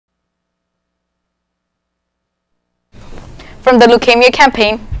From the Leukemia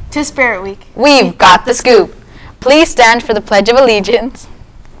Campaign to Spirit Week, we've got the scoop. Please stand for the Pledge of Allegiance.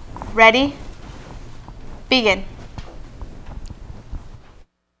 Ready? Begin.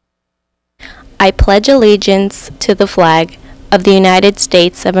 I pledge allegiance to the flag of the United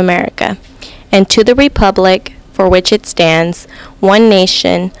States of America and to the republic for which it stands, one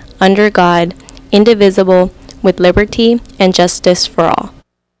nation, under God, indivisible, with liberty and justice for all.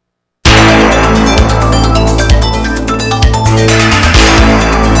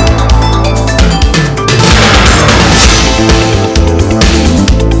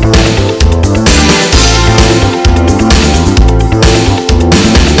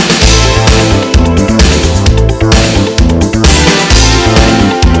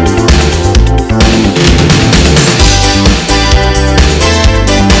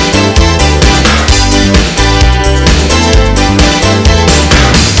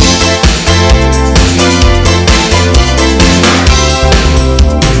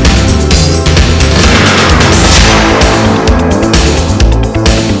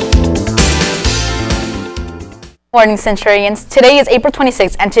 Morning, Centurions. Today is April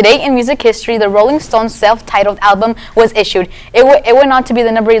 26th, and today in music history, the Rolling Stones' self-titled album was issued. It went on to be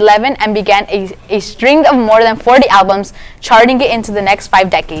the number 11 and began a string of more than 40 albums, charting it into the next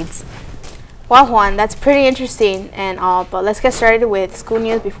 5 decades. Wow, Juan, that's pretty interesting and all, but let's get started with school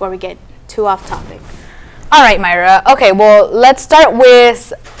news before we get too off topic. All right, Mayra. Okay, well, let's start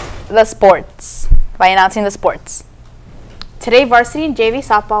with the sports, by announcing the sports. Today, varsity and JV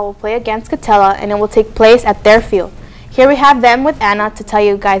softball will play against Catella, and it will take place at their field. Here we have them with Anna to tell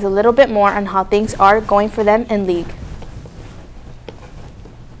you guys a little bit more on how things are going for them in league.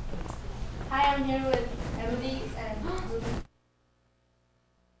 Hi, I'm here with Emily and Ruby.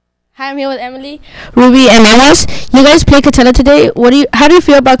 Hi, I'm here with Emily, Ruby, and Mayra. You guys play Catella today. How do you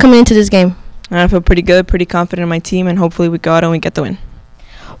feel about coming into this game? I feel pretty good, pretty confident in my team, and hopefully we go out and we get the win.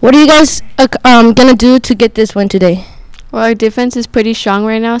 What are you guys gonna do to get this win today? Well, our defense is pretty strong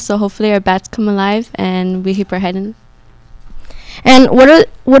right now, so hopefully our bats come alive and we keep our head in. And what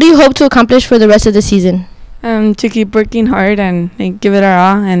do you hope to accomplish for the rest of the season? To keep working hard and give it our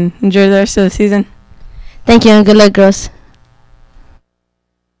all and enjoy the rest of the season. Thank you, and good luck, girls.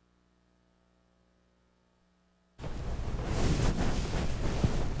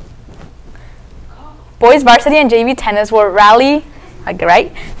 Boys varsity and JV tennis will rally,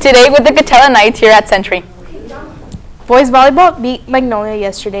 today with the Catella Knights here at Century. Boys volleyball beat Magnolia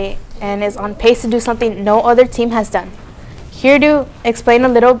yesterday and is on pace to do something no other team has done. Here to explain a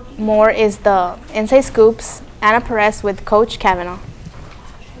little more is the Inside Scoops, Ana Perez with Coach Cavanaugh.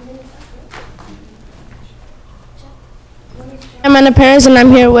 I'm Ana Perez, and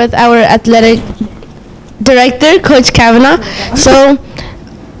I'm here with our Athletic Director, Coach Cavanaugh. So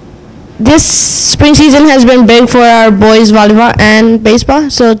this spring season has been big for our boys volleyball and baseball.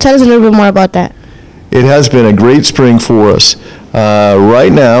 So tell us a little bit more about that. It has been a great spring for us.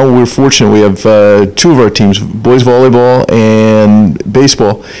 Right now, we're fortunate. We have 2 of our teams, boys volleyball and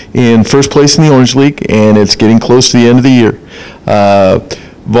baseball, in first place in the Orange League, and it's getting close to the end of the year.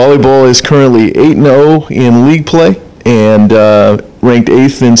 Volleyball is currently 8-0 in league play and ranked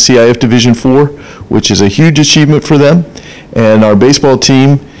 8th in CIF Division 4, which is a huge achievement for them. And our baseball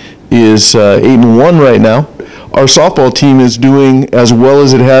team is 8-1 right now. Our softball team is doing as well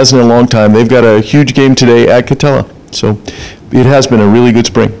as it has in a long time. They've got a huge game today at Catella. So it has been a really good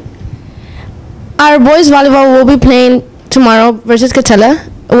spring. Our boys volleyball will be playing tomorrow versus Catella.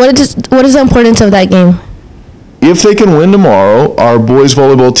 What is the importance of that game? If they can win tomorrow, our boys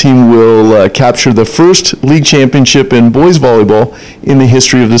volleyball team will capture the first league championship in boys volleyball in the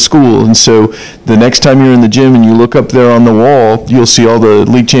history of the school. And so the next time you're in the gym and you look up there on the wall, you'll see all the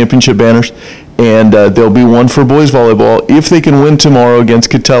league championship banners. And there'll be one for boys volleyball if they can win tomorrow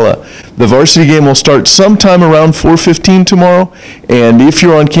against Catella. The varsity game will start sometime around 4:15 tomorrow, and if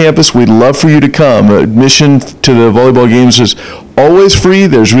you're on campus, we'd love for you to come. Admission to the volleyball games is always free.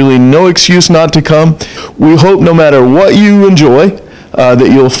 There's really no excuse not to come. We hope no matter what you enjoy, that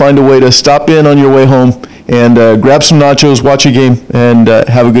you'll find a way to stop in on your way home and grab some nachos, watch a game, and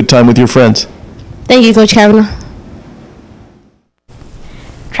have a good time with your friends. Thank you, Coach Cavanaugh.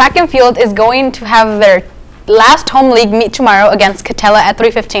 Track and field is going to have their last home league meet tomorrow against Catella at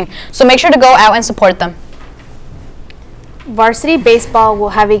 3:15, so make sure to go out and support them. Varsity baseball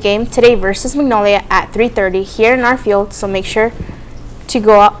will have a game today versus Magnolia at 3:30 here in our field, so make sure to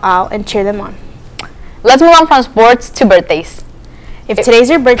go out and cheer them on. Let's move on from sports to birthdays. If today's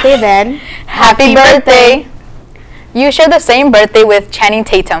your birthday, then happy birthday! You share the same birthday with Channing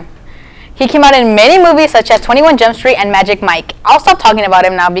Tatum. He came out in many movies such as 21 Jump Street and Magic Mike. I'll stop talking about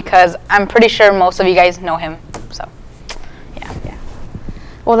him now because I'm pretty sure most of you guys know him. So, yeah.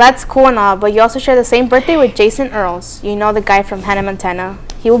 Well, that's cool and all, but you also share the same birthday with Jason Earls. You know, the guy from Hannah Montana.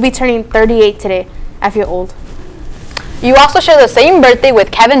 He will be turning 38 today. I feel old. You also share the same birthday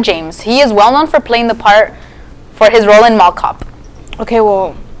with Kevin James. He is well known for playing the part for his role in Mall Cop. Okay,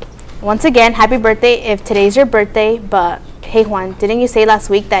 well, once again, happy birthday if today's your birthday, but hey Juan, didn't you say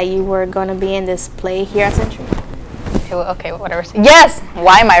last week that you were going to be in this play here at Century? Okay, whatever. Yes!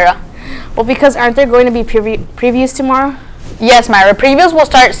 Why, Mayra? Well, because aren't there going to be previews tomorrow? Yes, Mayra. Previews will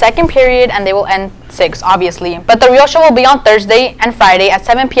start second period and they will end 6, obviously. But the real show will be on Thursday and Friday at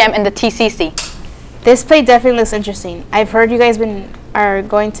 7 p.m. in the TCC. This play definitely looks interesting. I've heard you guys are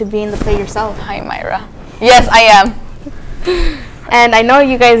going to be in the play yourself. Hi, Mayra. Yes, I am. And I know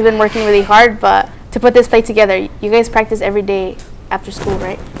you guys have been working really hard, but to put this play together, you guys practice every day after school,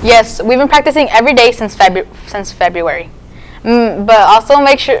 right? Yes, we've been practicing every day since February. But also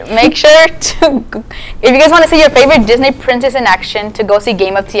make sure to, if you guys want to see your favorite Disney princess in action, to go see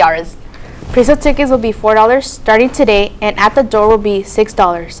Game of Tiaras. Pre-sale tickets will be $4 starting today, and at the door will be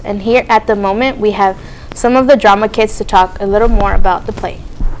 $6. And here at the moment, we have some of the drama kids to talk a little more about the play.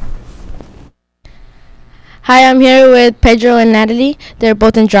 Hi, I'm here with Pedro and Natalie. They're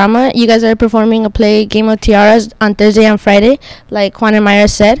both in drama. You guys are performing a play, Game of Tiaras, on Thursday and Friday, like Juan and Mayra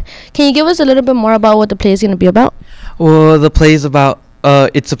said. Can you give us a little bit more about what the play is going to be about? Well, the play is about,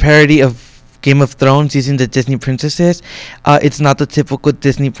 it's a parody of Game of Thrones using the Disney princesses. It's not the typical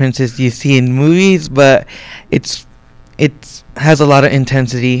Disney princess you see in movies, but it has a lot of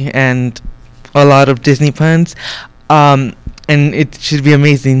intensity and a lot of Disney puns, and it should be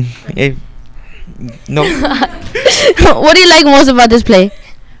amazing. No. What do you like most about this play?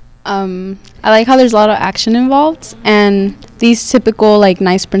 I like how there's a lot of action involved, and these typical like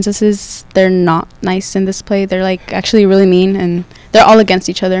nice princesses, they're not nice in this play. They're like actually really mean, and they're all against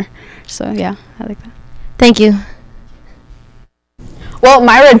each other. So yeah, I like that. Thank you. Well,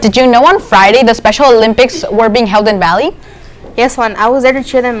 Mayra, did you know on Friday the Special Olympics were being held in Valley? Yes, Juan. I was there to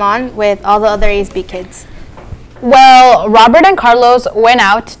cheer them on with all the other ASB kids. Well, Robert and Carlos went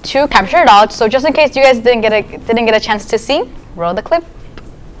out to capture a dog, so just in case you guys didn't get a chance to see, roll the clip.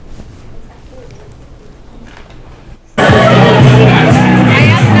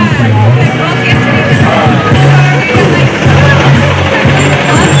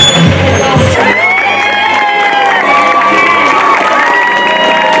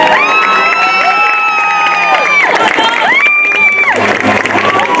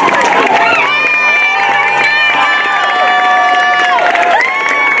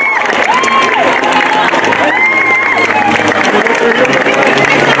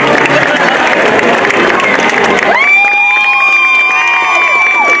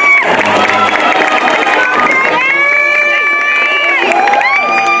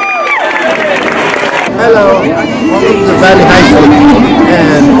 Hello, welcome to Valley High School,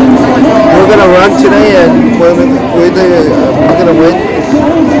 and we're gonna run today, and we're gonna win,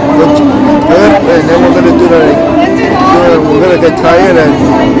 which good, and then we're gonna we're gonna get tired and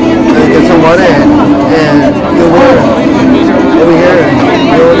get some water, and over here,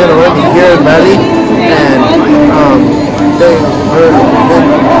 and we're gonna run here in Valley, and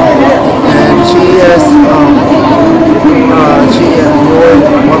she has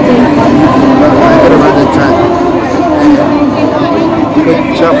I'm gonna run the track. And good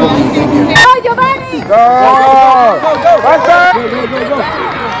job for me, thank you. Go, Giovanni! Go! Go!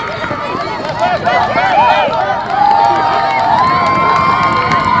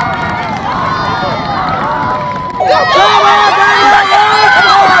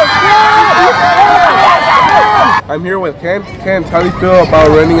 I'm here with Kent. Kent, how do you feel about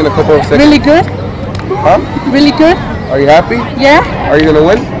running in a couple of seconds? Really good. Huh? Really good. Are you happy? Yeah. Are you gonna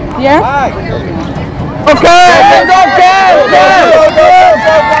win? Yeah. Okay! Go, Kent!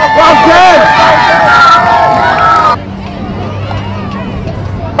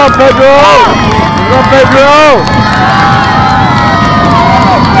 Go, Pedro! Go, Pedro!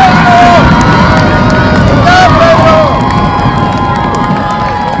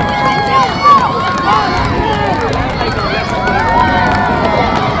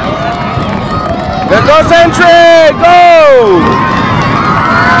 Let's go, Century! Go!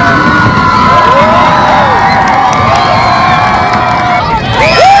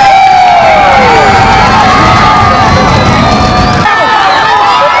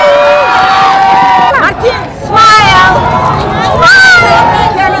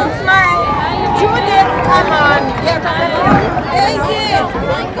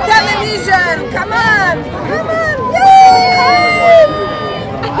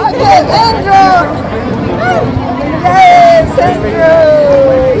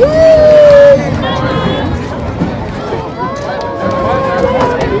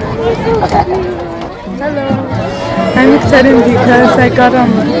 excited because I got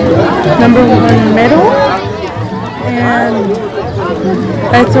 #1 medal, and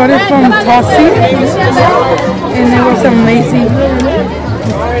I started from tossing, and it was amazing, and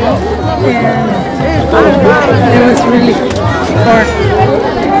it was really hard.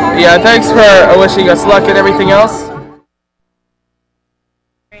 Yeah, thanks for wishing us luck and everything else.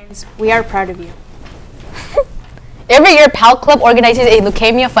 We are proud of you. Every year, PAL Club organizes a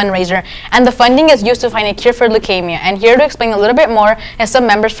leukemia fundraiser, and the funding is used to find a cure for leukemia. And here to explain a little bit more is some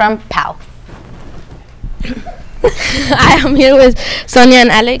members from PAL. I am here with Sonia and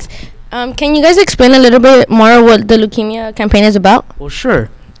Alex. Can you guys explain a little bit more what the Leukemia Campaign is about? Well, sure.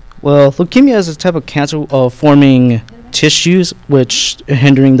 Well, leukemia is a type of cancer forming tissues which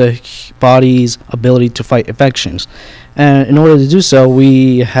hindering the body's ability to fight infections. And in order to do so,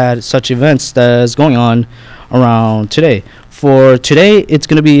 we had such events that is going on around today. For today, it's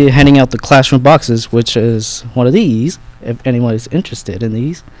going to be handing out the classroom boxes, which is one of these, if anyone is interested in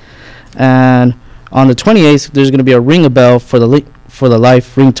these. And on the 28th, there's going to be a ring a bell for the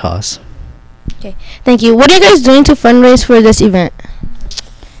live ring toss. Okay, thank you. What are you guys doing to fundraise for this event?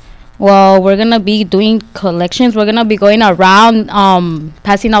 Well, we're going to be doing collections. We're going to be going around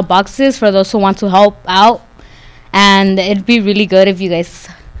passing out boxes for those who want to help out. And it'd be really good if you guys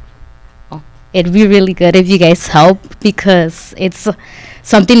help, because it's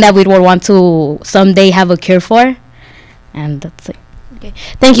something that we would want to someday have a cure for. And that's it. Okay,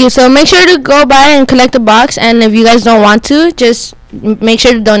 thank you. So make sure to go by and collect the box, and if you guys don't want to, just make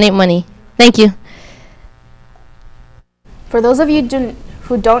sure to donate money. Thank you. For those of you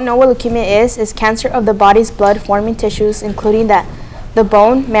who don't know what leukemia is cancer of the body's blood-forming tissues, including the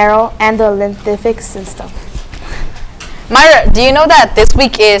bone, marrow, and the lymphatic system. Mayra, do you know that this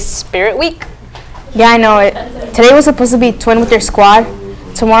week is Spirit Week? Yeah, I know it. Today was supposed to be twin with your squad.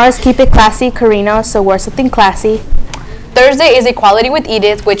 Tomorrow's Keep It Classy, Karina, so wear something classy. Thursday is Equality with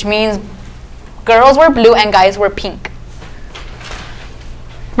Edith, which means girls wear blue and guys wear pink.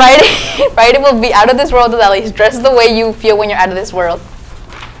 Friday will be Out of This World with Ellie. Dress the way you feel when you're out of this world.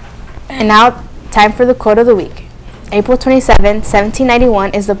 And now, time for the quote of the week. April 27,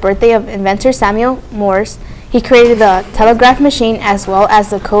 1791 is the birthday of inventor Samuel Morse. He created the telegraph machine as well as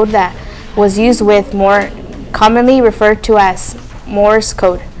the code that was used with more commonly referred to as Morse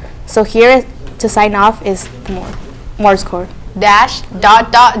code. So here to sign off is the Morse code. Dash,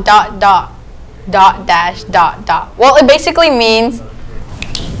 dot, dot, dot, dot, dot, dash, dot, dot. Well, it basically means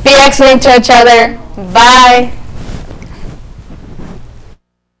be excellent to each other. Bye.